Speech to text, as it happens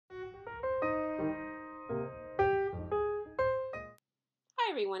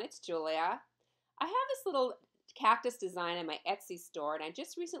everyone, it's Julia. I have this little cactus design in my Etsy store and I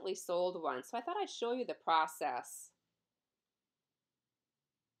just recently sold one, so I thought I'd show you the process.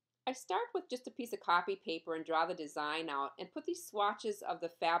 I start with just a piece of copy paper and draw the design out and put these swatches of the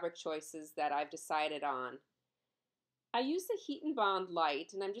fabric choices that I've decided on. I use the Heat and Bond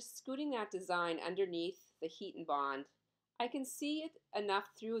Lite and I'm just scooting that design underneath the Heat and Bond. I can see it enough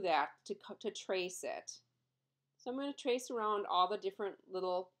through that to trace it. So I'm going to trace around all the different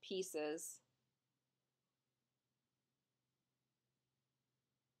little pieces.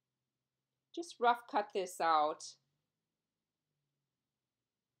 Just rough cut this out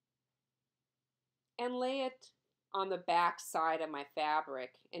and lay it on the back side of my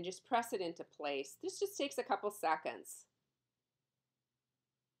fabric and just press it into place. This just takes a couple seconds.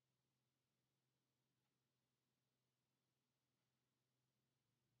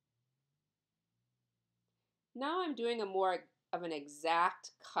 Now I'm doing a more of an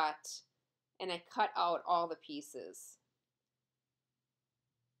exact cut and I cut out all the pieces.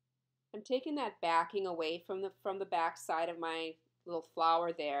 I'm taking that backing away from the back side of my little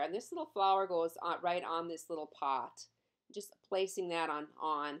flower there, and this little flower goes right on this little pot. Just placing that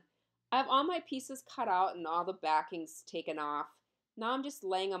on. I have all my pieces cut out and all the backings taken off. Now I'm just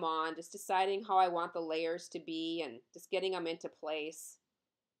laying them on, just deciding how I want the layers to be and just getting them into place.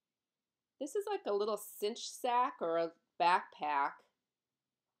 This is like a little cinch sack or a backpack.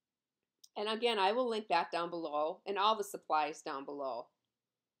 And again, I will link that down below and all the supplies down below.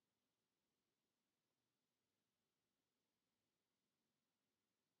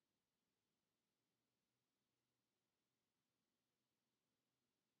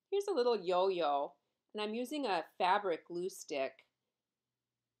 Here's a little yo-yo, and I'm using a fabric glue stick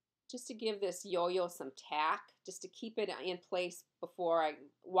just to give this yo-yo some tack, just to keep it in place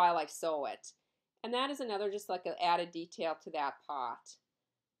while I sew it. And that is another just like an added detail to that pot.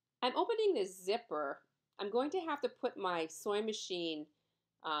 I'm opening this zipper. I'm going to have to put my sewing machine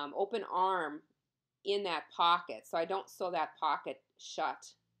open arm in that pocket so I don't sew that pocket shut.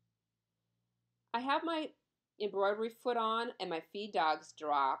 I have my embroidery foot on and my feed dogs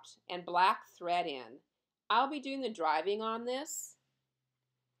dropped and black thread in. I'll be doing the driving on this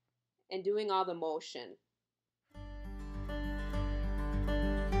and doing all the motion.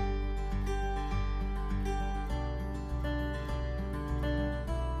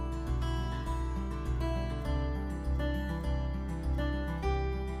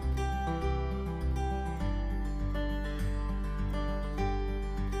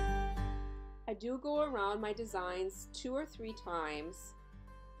 I do go around my designs 2 or 3 times.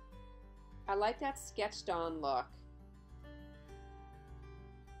 I like that sketched on look.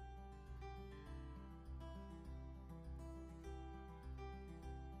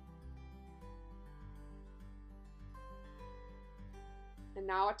 And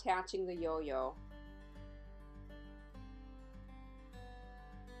now attaching the yo-yo.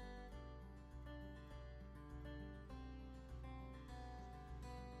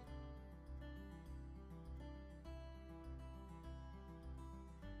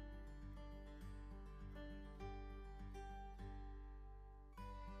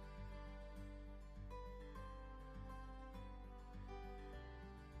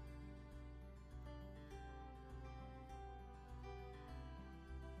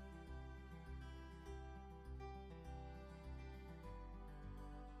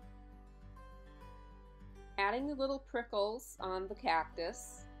 Adding the little prickles on the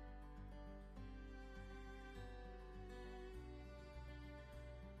cactus.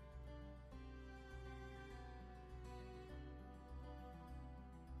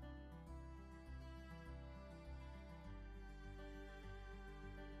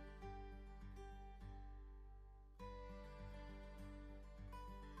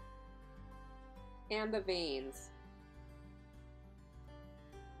 And the veins.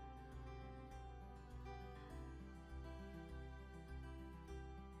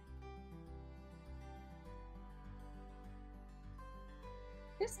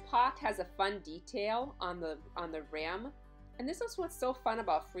 This pot has a fun detail on the rim, and this is what's so fun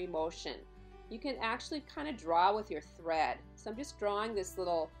about free motion. You can actually kind of draw with your thread. So I'm just drawing this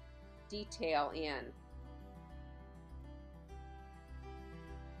little detail in.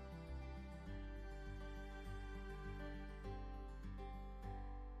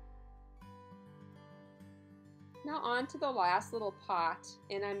 Now on to the last little pot,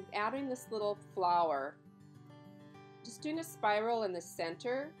 and I'm adding this little flower. Just doing a spiral in the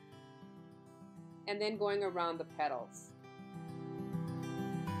center and then going around the petals.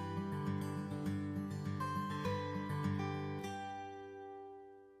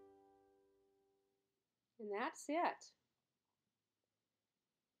 And that's it.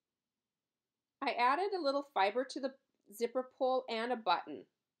 I added a little fiber to the zipper pull and a button.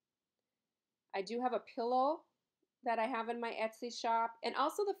 I do have a pillow that I have in my Etsy shop and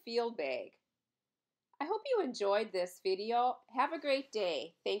also the field bag. I hope you enjoyed this video. Have a great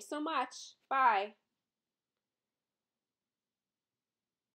day. Thanks so much. Bye.